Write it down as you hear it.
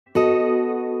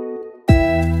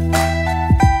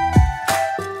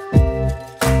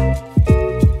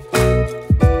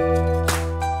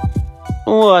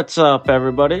What's up,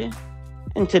 everybody?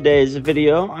 In today's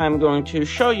video, I'm going to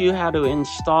show you how to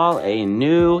install a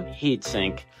new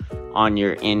heatsink on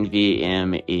your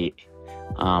NVMe.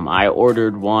 I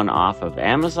ordered one off of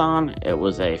Amazon. It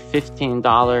was a $15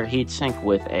 heatsink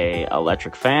with a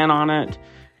electric fan on it,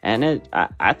 and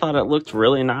I thought it looked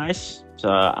really nice, so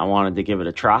I wanted to give it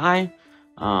a try.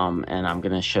 And I'm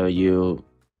going to show you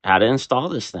how to install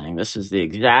this thing. This is the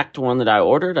exact one that I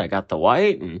ordered. I got the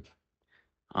white, and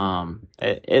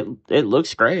it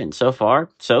looks great, and so far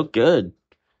so good.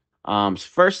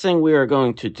 First thing we are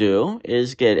going to do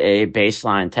is get a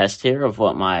baseline test here of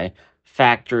what my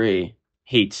factory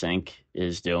heatsink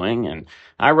is doing, and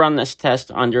I run this test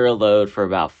under a load for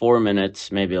about 4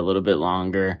 minutes, maybe a little bit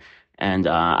longer, and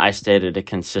I stayed at a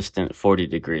consistent 40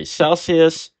 degrees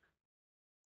Celsius.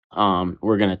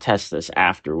 We're going to test this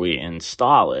after we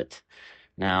install it.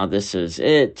 Now, this is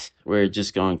it. We're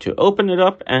just going to open it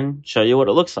up and show you what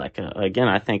it looks like. Again,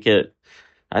 I think it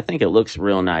looks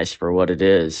real nice for what it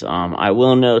is. I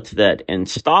will note that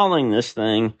installing this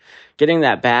thing, getting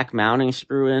that back mounting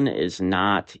screw in is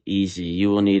not easy. You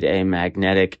will need a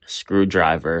magnetic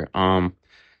screwdriver.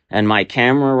 And my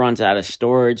camera runs out of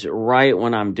storage right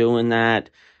when I'm doing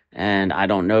that. And I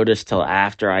don't notice till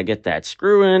after I get that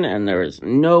screw in, and there is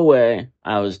no way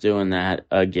I was doing that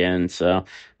again. So,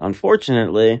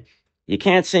 unfortunately, you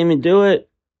can't see me do it.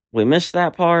 We missed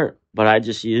that part, but I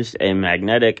just used a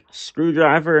magnetic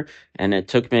screwdriver, and it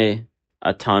took me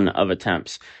a ton of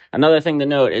attempts. Another thing to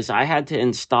note is I had to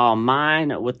install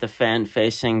mine with the fan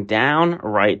facing down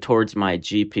right towards my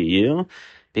GPU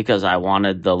because I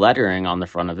wanted the lettering on the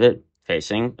front of it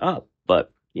facing up.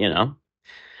 But, you know,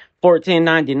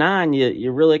 $14.99,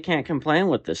 you really can't complain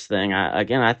with this thing.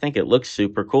 I think it looks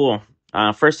super cool.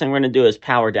 First thing we're going to do is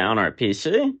power down our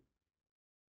PC.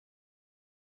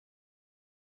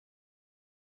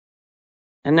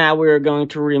 And now we're going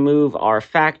to remove our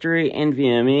factory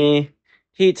NVMe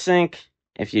heatsink.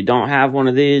 If you don't have one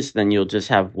of these, then you'll just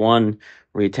have one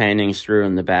retaining screw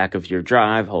in the back of your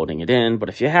drive holding it in. But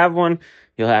if you have one,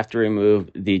 you'll have to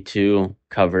remove the two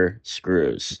cover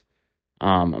screws.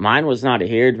 Mine was not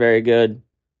adhered very good.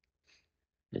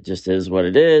 It just is what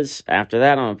it is. After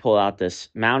that, I'm going to pull out this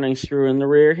mounting screw in the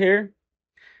rear here.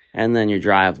 And then your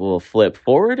drive will flip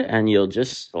forward and you'll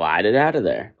just slide it out of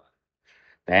there.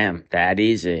 Bam, that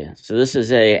easy. So this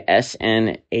is a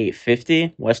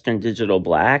SN850 Western Digital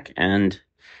Black, and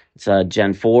it's a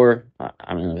Gen 4.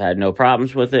 I mean, I've had no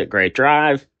problems with it. Great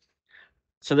drive.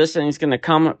 So this thing's going to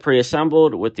come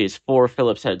pre-assembled with these 4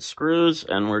 Phillips head screws,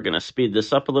 and we're going to speed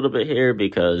this up a little bit here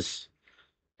because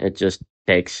it just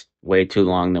takes way too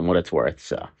long than what it's worth.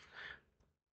 So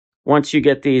once you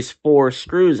get these 4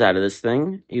 screws out of this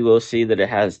thing, you will see that it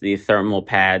has the thermal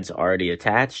pads already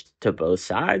attached to both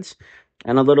sides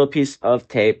and a little piece of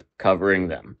tape covering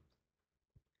them.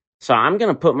 So I'm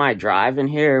going to put my drive in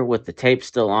here with the tape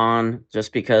still on,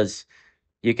 just because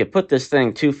you could put this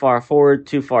thing too far forward,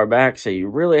 too far back, so you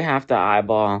really have to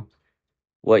eyeball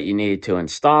what you need to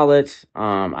install it.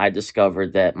 I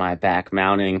discovered that my back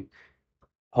mounting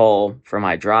hole for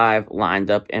my drive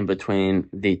lined up in between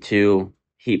the 2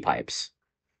 heat pipes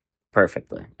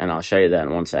perfectly, and I'll show you that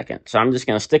in 1 second. So I'm just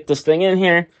going to stick this thing in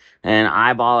here and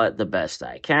eyeball it the best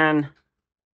I can.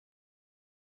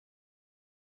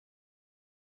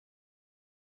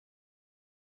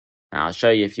 Now I'll show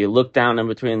you, if you look down in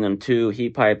between them 2 heat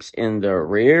pipes in the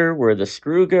rear where the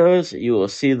screw goes, you will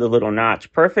see the little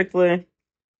notch perfectly.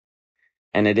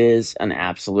 And it is an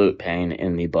absolute pain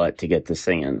in the butt to get this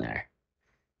thing in there.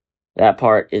 That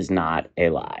part is not a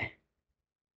lie.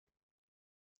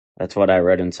 That's what I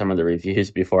read in some of the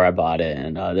reviews before I bought it,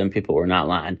 and them people were not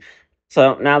lying.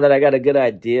 So now that I got a good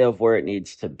idea of where it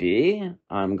needs to be,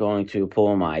 I'm going to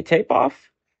pull my tape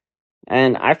off.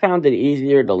 And I found it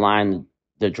easier to line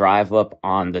the drive up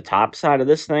on the top side of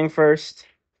this thing first,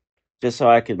 just so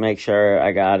I could make sure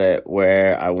I got it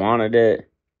where I wanted it,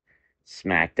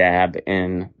 smack dab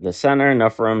in the center,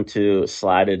 enough room to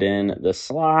slide it in the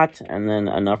slot, and then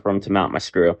enough room to mount my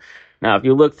screw. Now, if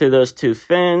you look through those 2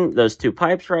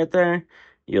 pipes right there,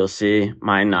 you'll see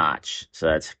my notch. So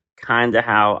that's kind of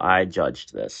how I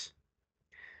judged this.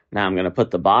 Now I'm going to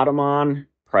put the bottom on,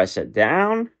 press it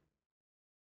down.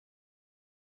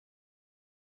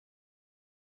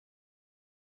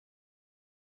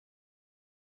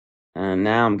 And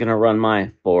now I'm going to run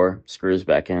my 4 screws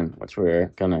back in, which we're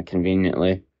going to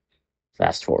conveniently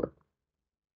fast forward.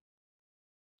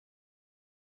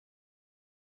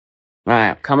 All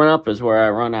right, coming up is where I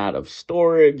run out of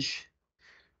storage.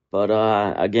 But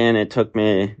again, it took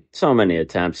me so many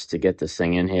attempts to get this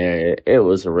thing in here. It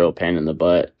was a real pain in the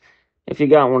butt. If you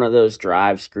got one of those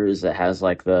drive screws that has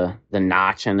like the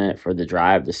notch in it for the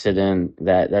drive to sit in,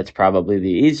 that's probably the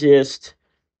easiest.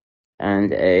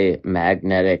 And a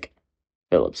magnetic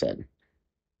Phillips head.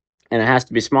 And it has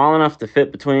to be small enough to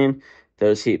fit between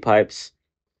those heat pipes.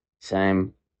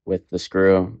 Same with the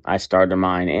screw. I started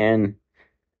mine in,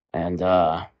 and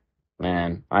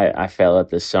man, I fail at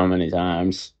this so many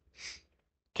times.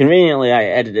 Conveniently, I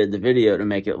edited the video to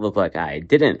make it look like I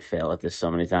didn't fail at this so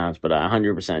many times, but I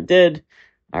 100% did.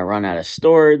 I run out of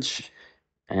storage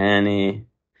any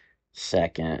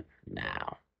second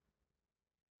now.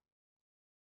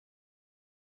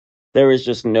 There was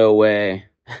just no way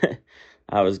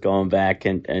I was going back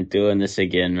and doing this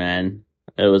again, man.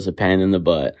 It was a pain in the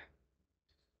butt.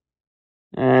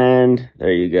 And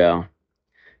there you go.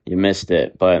 You missed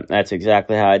it, but that's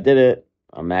exactly how I did it.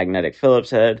 A magnetic Phillips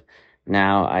head.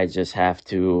 Now I just have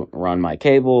to run my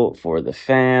cable for the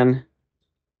fan.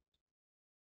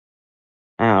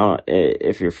 Now,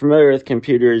 if you're familiar with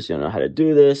computers, you'll know how to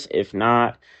do this. If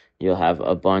not, you'll have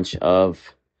a bunch of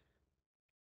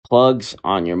plugs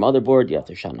on your motherboard. You have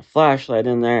to shine a flashlight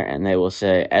in there, and they will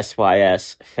say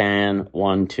SYS fan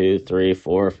 1, 2, 3,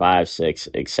 4, 5, 6,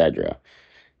 etc.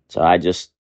 So I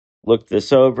just looked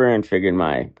this over and figured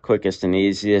my quickest and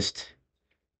easiest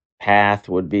path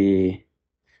would be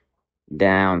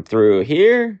down through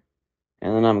here,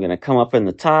 and then I'm going to come up in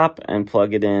the top and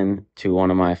plug it in to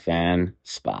one of my fan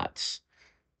spots.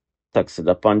 Tucks it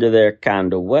up under there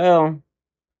kind of well.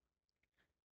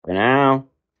 For now,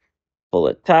 pull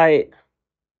it tight.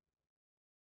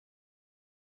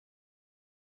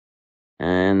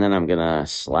 And then I'm going to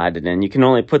slide it in. You can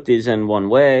only put these in one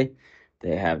way.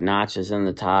 They have notches in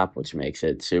the top, which makes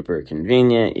it super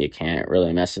convenient. You can't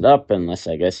really mess it up unless,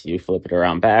 I guess, you flip it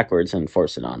around backwards and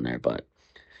force it on there. But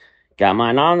got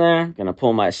mine on there. Going to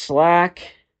pull my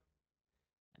slack.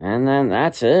 And then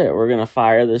that's it. We're going to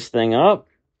fire this thing up.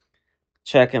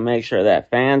 Check and make sure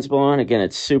that fan's blowing. Again,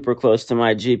 it's super close to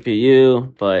my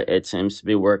GPU, but it seems to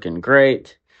be working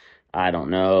great. I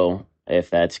don't know if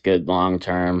that's good long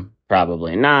term.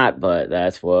 Probably not, but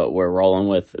that's what we're rolling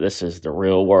with. This is the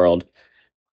real world.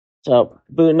 So,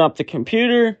 booting up the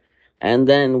computer, and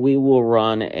then we will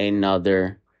run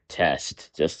another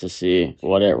test just to see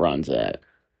what it runs at.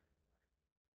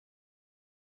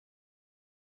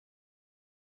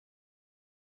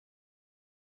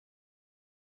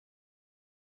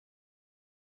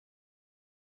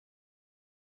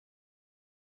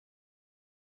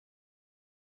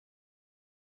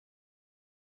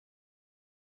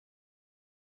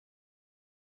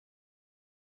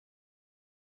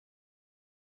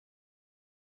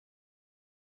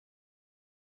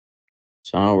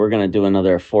 So, we're going to do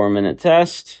another 4-minute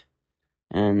test.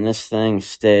 And this thing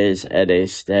stays at a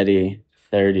steady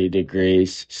 30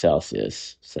 degrees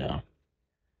Celsius. So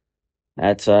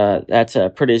that's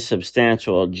a pretty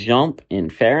substantial jump in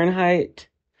Fahrenheit.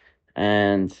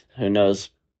 And who knows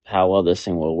how well this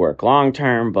thing will work long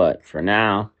term, but for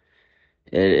now,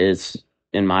 it is,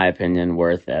 in my opinion,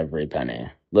 worth every penny.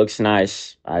 Looks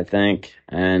nice, I think,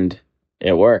 and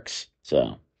it works.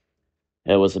 So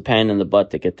it was a pain in the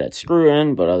butt to get that screw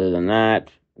in, but other than that,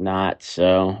 not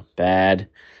so bad.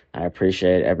 I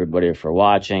appreciate everybody for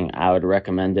watching. I would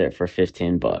recommend it for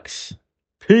 $15.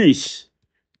 Peace.